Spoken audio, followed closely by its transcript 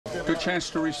Good chance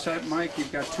to reset, Mike.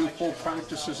 You've got 2 full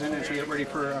practices in as you get ready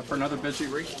for another busy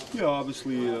week. Yeah,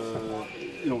 obviously,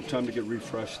 time to get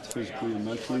refreshed physically and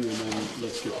mentally, and then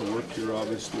let's get to work here.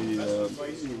 Obviously,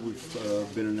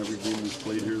 we've been in every game we've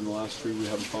played here in the last 3. We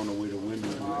haven't found a way to win.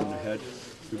 We've been ahead.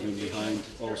 We've been behind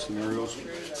all scenarios.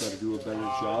 We've got to do a better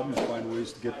job and find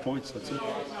ways to get points. That's it.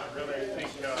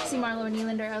 See Marlowe and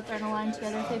Nylander out there on a line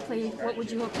together. If they play, what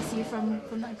would you hope to see from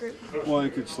that group? Well, I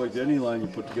think it's like any line you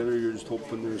put together. You're just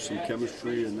hoping there's some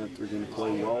chemistry and that they're going to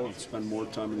play well and spend more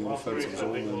time in the offensive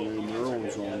zone than they're in their own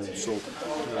zone. And so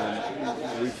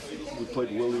we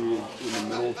played Willie in the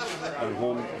middle at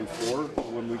home before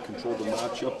when we controlled the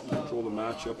matchup. We control the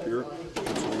matchup here.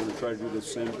 And so we're going to try to do the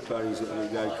same. Patty's a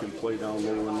guy who can play down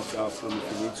low and look after him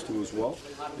if he needs to as well,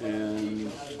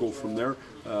 and go from there.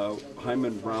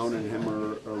 Hyman, Brown, and him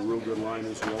are a real good line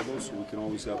as well, though, so we can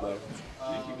always have that.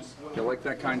 You like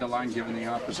that kind of line, given the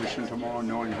opposition tomorrow,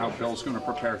 knowing how Bill's going to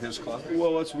prepare his club?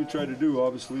 Well, that's what we try to do.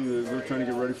 Obviously, we're trying to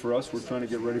get ready for us. We're trying to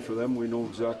get ready for them. We know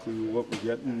exactly what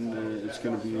we're getting. It's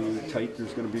going to be tight.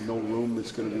 There's going to be no room.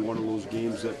 It's going to be one of those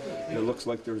games that it looks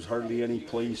like there's hardly any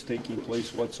plays taking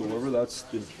place whatsoever. That's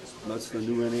the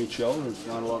new NHL. There's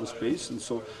not a lot of space, and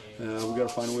so we got to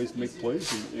find ways to make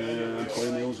plays and play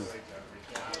in the ozone.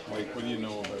 Mike, what do you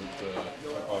know about,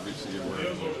 obviously you're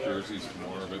wearing those jerseys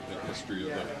tomorrow, about the history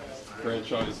of the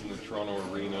franchise and the Toronto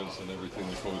arenas and everything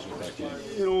that goes with that game?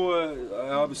 You know, I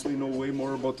obviously know way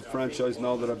more about the franchise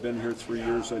now that I've been here 3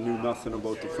 years. I knew nothing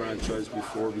about the franchise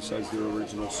before besides their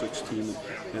original 6 team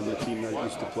and the team that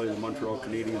used to play the Montreal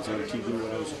Canadiens on TV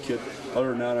when I was a kid.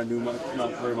 Other than that, I knew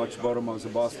not very much about them. I was a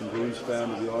Boston Bruins fan,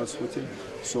 to be honest with you.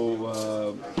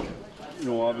 So,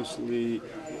 obviously,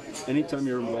 anytime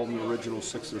you're involved in the original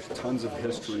 6, there's tons of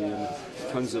history and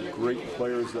tons of great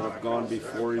players that have gone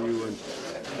before you,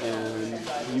 and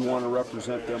you want to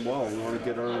represent them well. We want to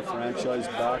get our franchise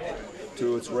back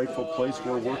to its rightful place.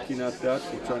 We're working at that.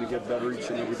 We're trying to get better each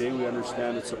and every day. We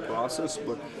understand it's a process,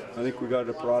 but I think we got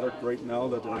a product right now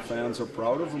that our fans are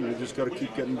proud of, and we just got to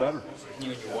keep getting better.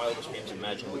 You in your wildest dreams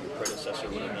imagine what your predecessor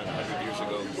would have done 100 years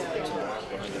ago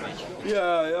behind the bench?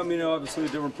 Yeah, I mean, obviously a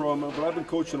different program, but I've been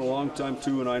coaching a long time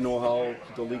too, and I know how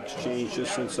the league's changed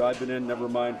just since I've been in. Never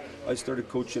mind, I started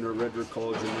coaching at Red Deer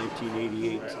College in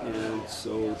 1988, and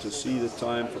so to see the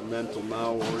time from then till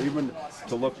now, or even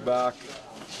to look back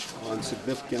on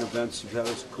significant events you've had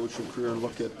as a coaching career and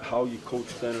look at how you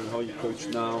coached then and how you coach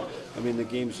now. I mean, the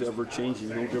game's ever changing,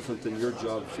 no different than your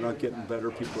job. If you're not getting better,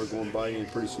 people are going by you,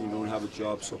 and pretty soon you don't have a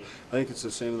job. So I think it's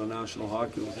the same in the National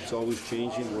Hockey League. It's always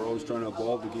changing. We're always trying to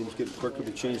evolve. The game's getting quicker.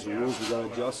 They change the rules. We got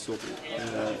to adjust. So,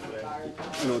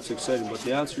 it's exciting. But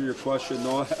to answer your question,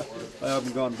 no, I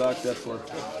haven't gone back that far.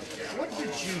 What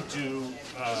did you do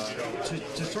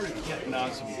to sort of get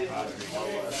Nazem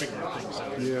Kadri figure things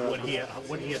out? Yeah.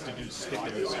 What he had to do to stick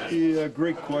in his head? Yeah,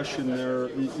 great question there.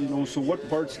 So what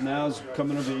part's Naz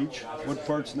coming of age? What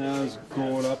part's Naz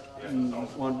growing up? And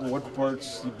on what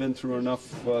parts you've been through enough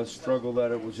struggle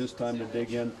that it was just time to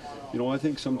dig in? I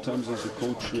think sometimes as a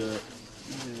coach, you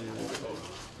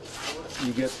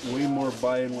get way more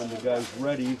buy-in when the guy's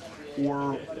ready,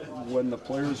 or when the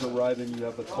players arrive and you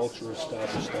have the culture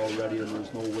established already and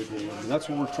there's no wiggle room. And that's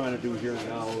what we're trying to do here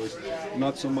now, is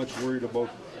not so much worried about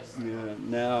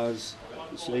Naz,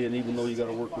 and even though you got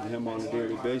to work with him on a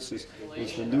daily basis,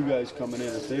 it's the new guys coming in.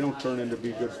 If they don't turn into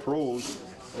be good pros,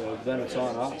 then it's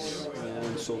on us.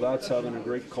 And so that's having a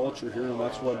great culture here, and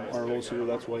that's why Marlowe's here,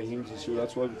 that's why Haynes is here,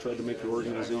 that's why we tried to make the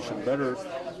organization better,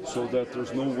 so that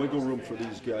there's no wiggle room for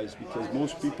these guys, because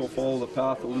most people follow the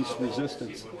path of least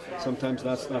resistance. Sometimes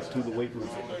that's not to the weight room.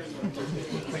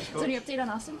 So any update on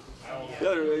Austin?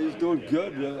 Yeah, he's doing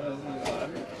good.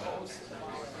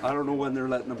 I don't know when they're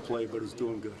letting him play, but he's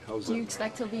doing good. How's that? Do you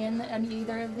expect he'll be in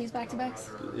either of these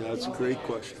back-to-backs? Yeah, that's a great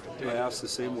question. I asked the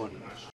same one.